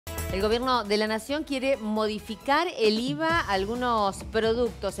El gobierno de la Nación quiere modificar el IVA a algunos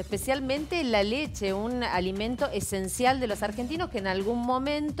productos, especialmente la leche, un alimento esencial de los argentinos que en algún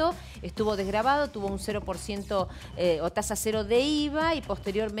momento estuvo desgravado, tuvo un 0% o tasa cero de IVA y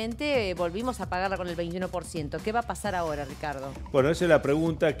posteriormente volvimos a pagarla con el 21%. ¿Qué va a pasar ahora, Ricardo? Bueno, esa es la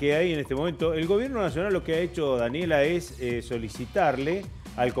pregunta que hay en este momento. El gobierno nacional lo que ha hecho, Daniela, es solicitarle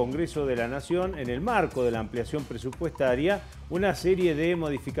al Congreso de la Nación, en el marco de la ampliación presupuestaria, una serie de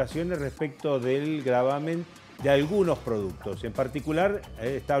modificaciones respecto del gravamen de algunos productos. En particular,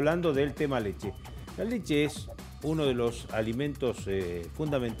 está hablando del tema leche. La leche es uno de los alimentos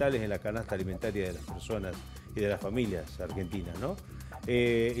fundamentales en la canasta alimentaria de las personas y de las familias argentinas, ¿no?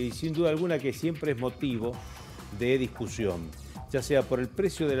 Y sin duda alguna que siempre es motivo de discusión, ya sea por el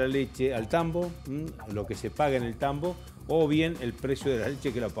precio de la leche al tambo, lo que se paga en el tambo, o bien el precio de la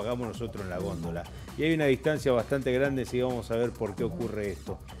leche que la pagamos nosotros en la góndola. Y hay una distancia bastante grande si vamos a ver por qué ocurre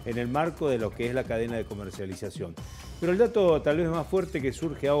esto, en el marco de lo que es la cadena de comercialización. Pero el dato tal vez más fuerte que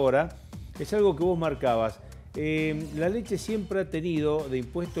surge ahora es algo que vos marcabas. La leche siempre ha tenido de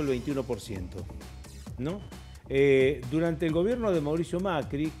impuesto el 21%, ¿no? Durante el gobierno de Mauricio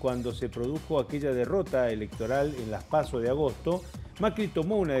Macri, cuando se produjo aquella derrota electoral en las PASO de agosto, Macri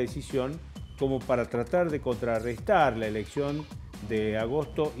tomó una decisión como para tratar de contrarrestar la elección de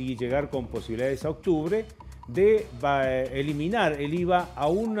agosto y llegar con posibilidades a octubre, de eliminar el IVA a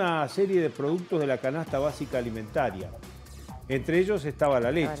una serie de productos de la canasta básica alimentaria. Entre ellos estaba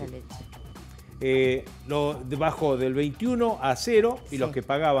la leche. Bajó del 21 a 0 y sí, los que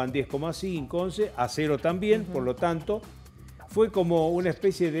pagaban 10,5, 11 a 0 también, por lo tanto, fue como una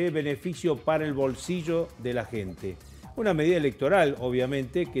especie de beneficio para el bolsillo de la gente. Una medida electoral,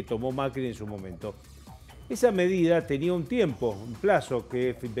 obviamente, que tomó Macri en su momento. Esa medida tenía un tiempo, un plazo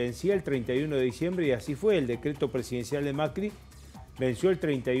que vencía el 31 de diciembre y así fue. El decreto presidencial de Macri venció el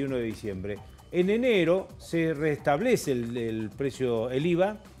 31 de diciembre. En enero se restablece el precio, el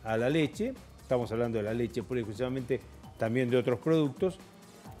IVA a la leche. Estamos hablando de la leche pura y exclusivamente, también de otros productos.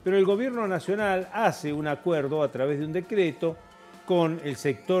 Pero el gobierno nacional hace un acuerdo a través de un decreto con el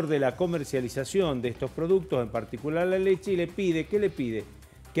sector de la comercialización de estos productos, en particular la leche, y le pide, ¿qué le pide?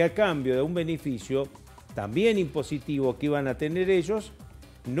 Que a cambio de un beneficio también impositivo que iban a tener ellos,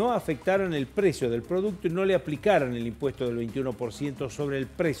 no afectaran el precio del producto y no le aplicaran el impuesto del 21% sobre el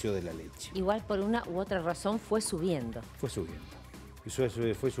precio de la leche. Igual por una u otra razón fue subiendo. Fue subiendo. Eso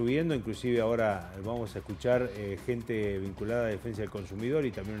fue subiendo, inclusive ahora vamos a escuchar gente vinculada a la defensa del consumidor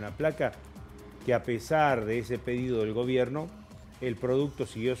y también una placa que a pesar de ese pedido del gobierno, el producto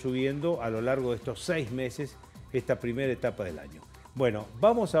siguió subiendo a lo largo de estos 6 meses, esta primera etapa del año. Bueno,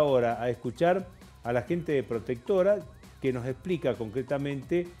 vamos ahora a escuchar a la gente de Protectora que nos explica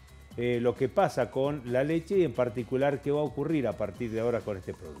concretamente lo que pasa con la leche y en particular qué va a ocurrir a partir de ahora con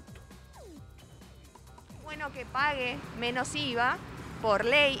este producto. Bueno, que pague menos IVA por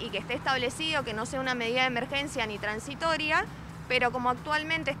ley y que esté establecido que no sea una medida de emergencia ni transitoria, pero como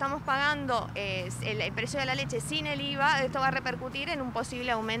actualmente estamos pagando el precio de la leche sin el IVA, esto va a repercutir en un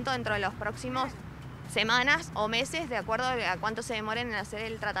posible aumento dentro de los próximos semanas o meses, de acuerdo a cuánto se demoren en hacer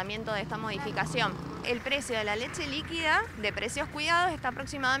el tratamiento de esta modificación. El precio de la leche líquida de precios cuidados está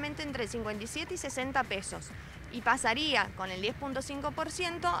aproximadamente entre 57 y 60 pesos y pasaría con el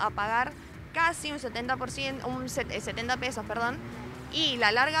 10,5% a pagar casi un 70%, 70 pesos, perdón, y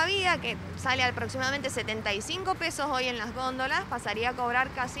la larga vida, que sale aproximadamente 75 pesos hoy en las góndolas, pasaría a cobrar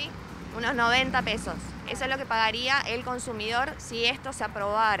casi unos 90 pesos. Eso es lo que pagaría el consumidor si esto se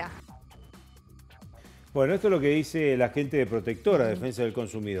aprobara. Bueno, esto es lo que dice la gente de Protectora, Defensa del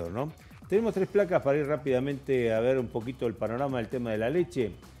Consumidor, ¿no? Tenemos 3 placas para ir rápidamente a ver un poquito el panorama del tema de la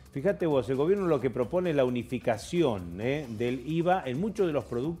leche. Fíjate vos, el gobierno lo que propone es la unificación del IVA en muchos de los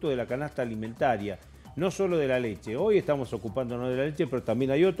productos de la canasta alimentaria, no solo de la leche. Hoy estamos ocupándonos de la leche, pero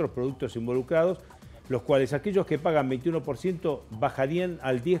también hay otros productos involucrados, los cuales aquellos que pagan 21% bajarían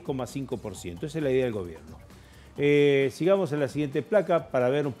al 10,5%. Esa es la idea del gobierno. Sigamos en la siguiente placa para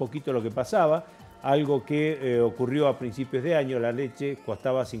ver un poquito lo que pasaba. Algo que ocurrió a principios de año, la leche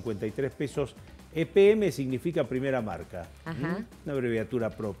costaba 53 pesos. EPM significa primera marca. Una abreviatura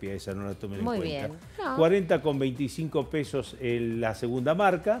propia, esa no la tomen en cuenta. Muy bien. No. 40,25 pesos la segunda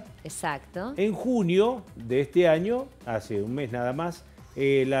marca. Exacto. En junio de este año, hace un mes nada más,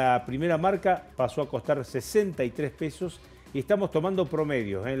 la primera marca pasó a costar 63 pesos y estamos tomando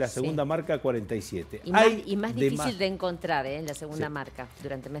promedios. La segunda marca 47. Y más difícil de encontrar la segunda marca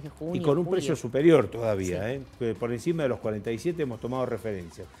durante el mes de junio. Y con un precio superior todavía. Por encima de los 47 hemos tomado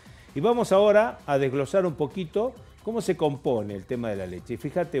referencias. Y vamos ahora a desglosar un poquito cómo se compone el tema de la leche. Y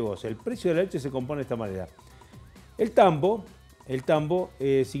fíjate vos, el precio de la leche se compone de esta manera. El tambo el tambo,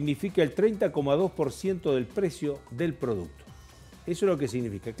 significa el 30,2% del precio del producto. Eso es lo que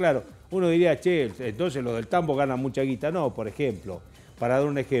significa. Claro, uno diría, che, entonces los del tambo ganan mucha guita. No, por ejemplo, para dar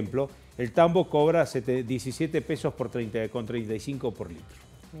un ejemplo, el tambo cobra 17 pesos con 35 por litro.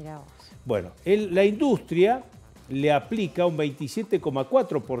 Mirá vos. Bueno, la industria le aplica un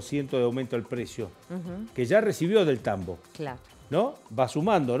 27,4% de aumento al precio, que ya recibió del tambo. Claro. ¿No? Va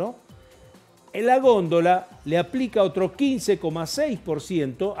sumando, ¿no? En la góndola le aplica otro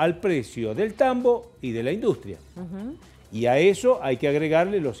 15,6% al precio del tambo y de la industria. Y a eso hay que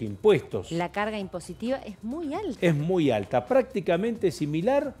agregarle los impuestos. La carga impositiva es muy alta. Es muy alta, prácticamente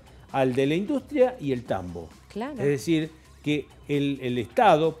similar al de la industria y el tambo. Claro. Es decir, que el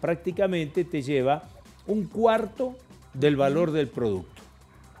Estado prácticamente te lleva un cuarto del valor del producto.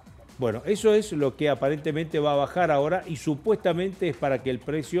 Bueno, eso es lo que aparentemente va a bajar ahora y supuestamente es para que el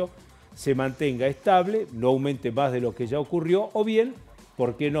precio se mantenga estable, no aumente más de lo que ya ocurrió, o bien,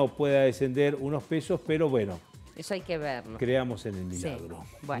 porque no pueda descender unos pesos, pero bueno. Eso hay que verlo. Creamos en el milagro.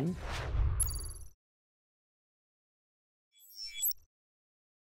 Sí. Bueno.